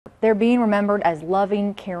They're being remembered as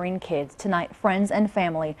loving, caring kids. Tonight, friends and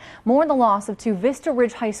family mourn the loss of 2 Vista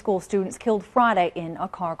Ridge High School students killed Friday in a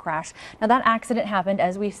car crash. Now, that accident happened,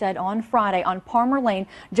 as we said, on Friday on Parmer Lane,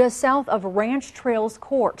 just south of Ranch Trails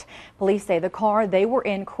Court. Police say the car they were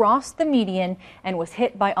in crossed the median and was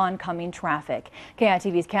hit by oncoming traffic.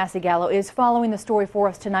 KITV's Cassie Gallo is following the story for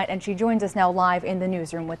us tonight, and she joins us now live in the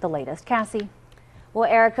newsroom with the latest. Cassie. Well,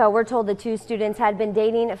 Erica, we're told the 2 students had been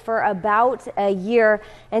dating for about a year,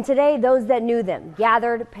 and today those that knew them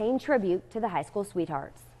gathered paying tribute to the high school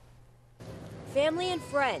sweethearts. Family and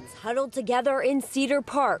friends huddled together in Cedar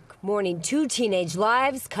Park, mourning 2 teenage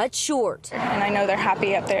lives cut short. And I know they're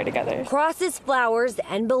happy up there together. Crosses, flowers,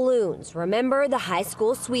 and balloons remember the high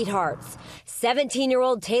school sweethearts.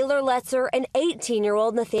 17-year-old Taylar Lesser and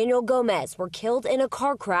 18-year-old Nathaniel.Gomez were killed in a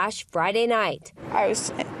car crash Friday night. I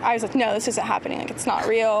was like, no, this isn't happening. Like, it's not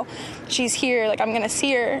real. She's here. Like, I'm going to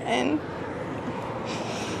see her. And,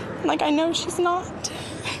 like, I know she's not.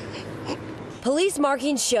 Police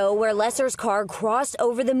markings show where Lesser's car crossed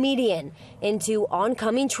over the median into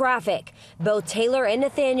oncoming traffic. Both Taylar and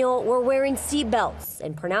Nathaniel were wearing seatbelts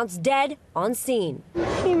and pronounced dead on scene.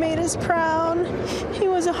 He made us proud. He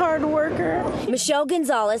was a hard worker. Michelle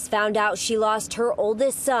Gonzales found out she lost her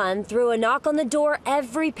oldest son through a knock on the door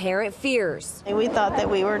every parent fears. We thought that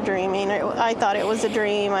we were dreaming. I thought it was a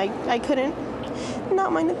dream. I couldn't.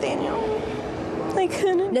 Not my Nathaniel. I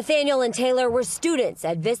couldn't. Nathaniel and Taylar were students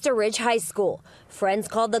at Vista Ridge High School. Friends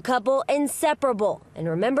called the couple inseparable and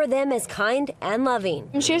remember them as kind and loving.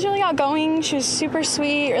 She was really outgoing. She was super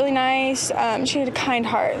sweet, really nice. She had a kind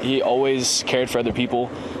heart. He always cared for other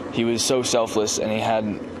people. He was so selfless, and he had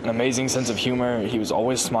an amazing sense of humor. He was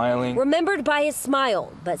always smiling. Remembered by his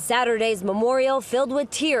smile, but Saturday's memorial filled with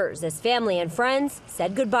tears as family and friends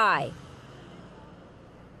said goodbye.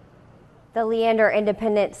 The Leander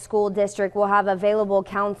Independent School District will have available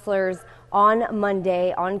counselors on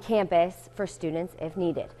Monday on campus for students if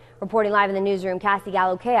needed. Reporting live in the newsroom, Cassie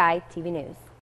Gallo, KITV News.